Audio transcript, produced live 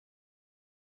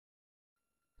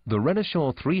The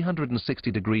Renishaw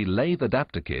 360-degree lathe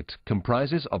adapter kit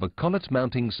comprises of a collet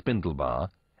mounting spindle bar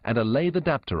and a lathe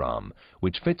adapter arm,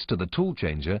 which fits to the tool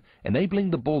changer, enabling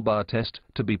the Ballbar test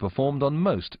to be performed on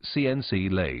most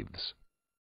CNC lathes.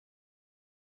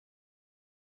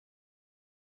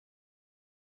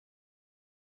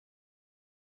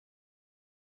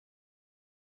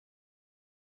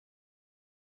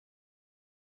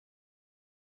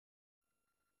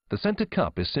 The center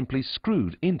cup is simply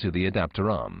screwed into the adapter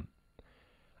arm.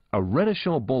 A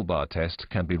Renishaw Ballbar test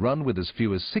can be run with as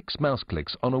few as 6 mouse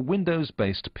clicks on a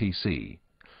Windows-based PC.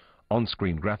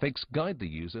 On-screen graphics guide the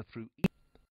user through each.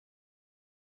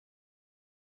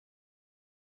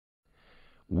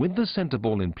 With the center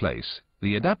ball in place,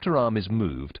 the adapter arm is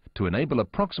moved to enable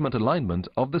approximate alignment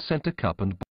of the center cup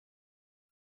and ball.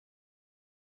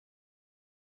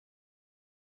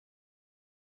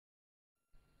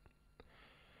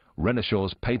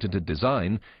 Renishaw's patented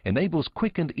design enables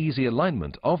quick and easy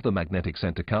alignment of the magnetic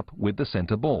center cup with the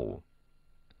center ball.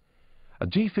 A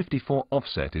G54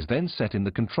 offset is then set in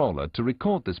the controller to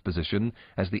record this position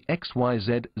as the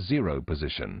XYZ 0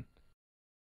 position.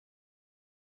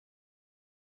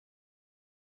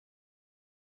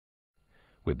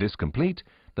 With this complete,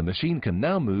 the machine can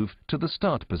now move to the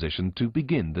start position to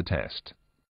begin the test.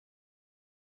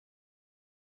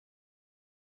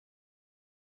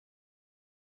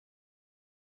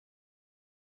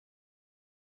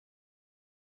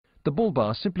 The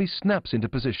Ballbar simply snaps into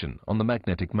position on the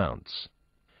magnetic mounts.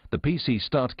 The PC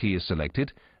start key is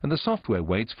selected and the software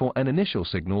waits for an initial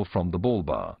signal from the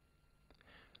Ballbar.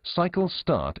 Cycle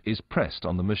start is pressed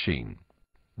on the machine.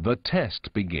 The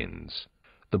test begins.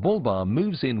 The Ballbar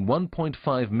moves in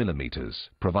 1.5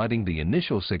 millimeters, providing the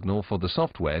initial signal for the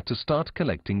software to start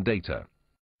collecting data.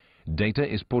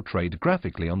 Data is portrayed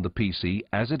graphically on the PC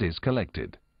as it is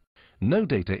collected. No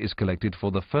data is collected for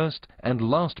the first and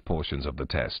last portions of the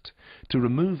test to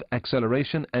remove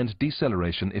acceleration and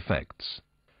deceleration effects.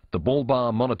 The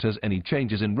Ballbar monitors any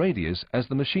changes in radius as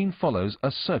the machine follows a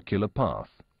circular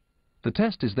path. The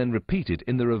test is then repeated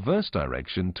in the reverse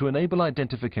direction to enable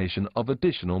identification of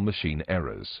additional machine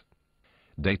errors.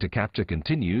 Data capture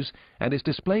continues and is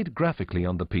displayed graphically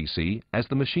on the PC as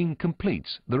the machine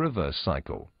completes the reverse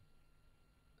cycle.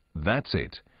 That's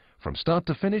it. From start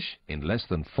to finish in less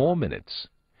than 4 minutes.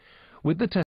 With the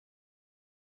test